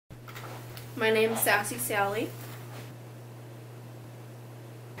My name's Sassy Sally.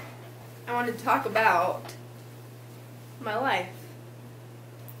 I wanted to talk about my life.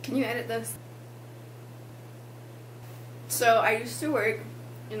 Can you edit this? So I used to work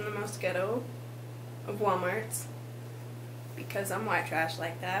in the most ghetto of Walmarts because I'm white trash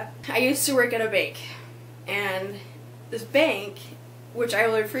like that. I used to work at a bank, and this bank, which I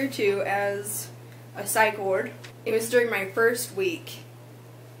will refer to as a psych ward, it was during my first week,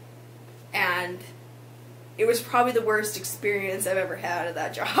 and it was probably the worst experience I've ever had at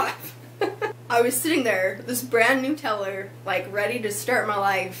that job. I was sitting there, this brand new teller, like ready to start my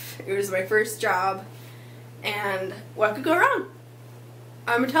life. It was my first job, and what could go wrong?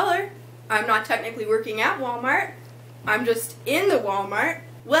 I'm a teller. I'm not technically working at Walmart. I'm just in the Walmart.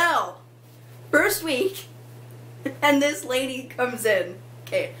 Well, first week, and this lady comes in.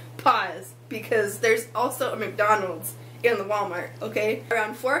 Okay, pause, because there's also a McDonald's in the Walmart, okay?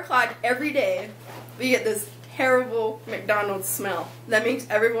 Around 4 o'clock every day, we get this terrible McDonald's smell that makes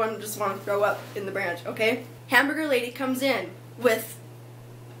everyone just want to throw up in the branch, okay? Hamburger Lady comes in with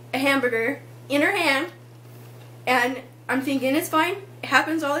a hamburger in her hand, and I'm thinking, it's fine, it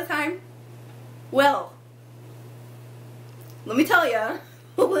happens all the time. Well, let me tell you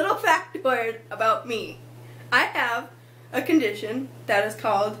a little factoid about me. I have a condition that is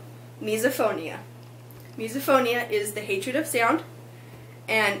called misophonia. Misophonia is the hatred of sound,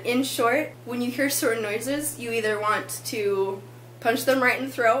 and in short, when you hear certain noises, you either want to punch them right in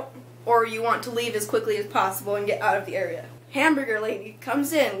the throat, or you want to leave as quickly as possible and get out of the area. Hamburger Lady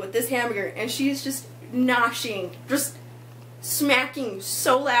comes in with this hamburger, and she's just noshing, just smacking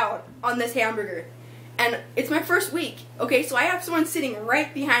so loud on this hamburger. And it's my first week, okay, so I have someone sitting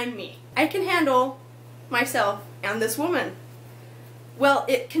right behind me. I can handle myself and this woman. Well,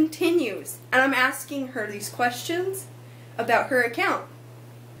 it continues, and I'm asking her these questions about her account.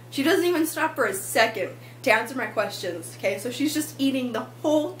 She doesn't even stop for a second to answer my questions, okay, so she's just eating the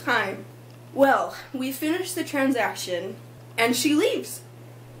whole time. Well, we finish the transaction, and she leaves.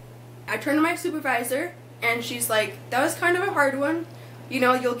 I turn to my supervisor, and she's like, that was kind of a hard one. You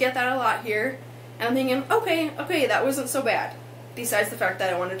know, you'll get that a lot here. And I'm thinking, okay, that wasn't so bad. Besides the fact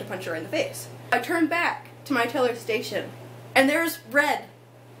that I wanted to punch her in the face. I turn back to my teller station, and there's red,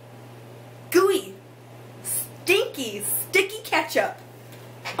 gooey, stinky, sticky ketchup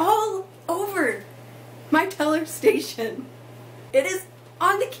all over my teller station. It is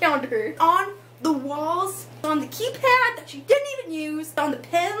on the counter, on the walls, on the keypad that she didn't even use, on the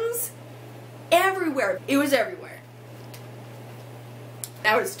pens, everywhere. It was everywhere.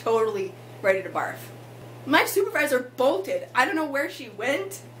 I was totally ready to barf. My supervisor bolted. I don't know where she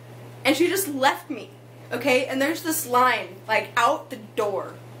went, and she just left me, okay? And there's this line, like, out the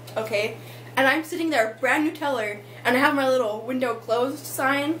door, okay? And I'm sitting there, brand new teller, and I have my little window closed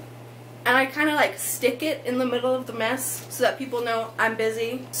sign, and I kind of like stick it in the middle of the mess so that people know I'm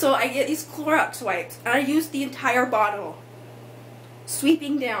busy. So I get these Clorox wipes, and I use the entire bottle,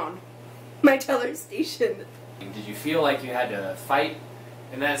 sweeping down my teller station. Did you feel like you had to fight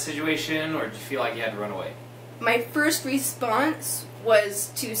in that situation, or did you feel like you had to run away? My first response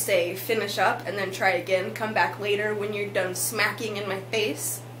was to say, finish up and then try again, come back later when you're done smacking in my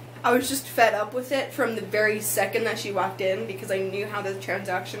face. I was just fed up with it from the very second that she walked in because I knew how the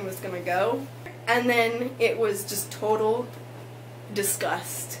transaction was gonna go. And then it was just total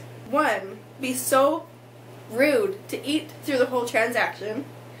disgust. One, be so rude to eat through the whole transaction,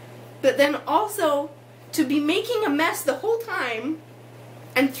 but then also to be making a mess the whole time,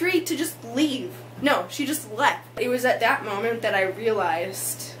 and 3, to just leave. No, she just left. It was at that moment that I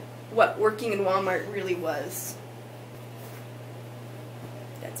realized what working in Walmart really was.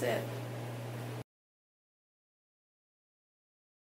 That's it.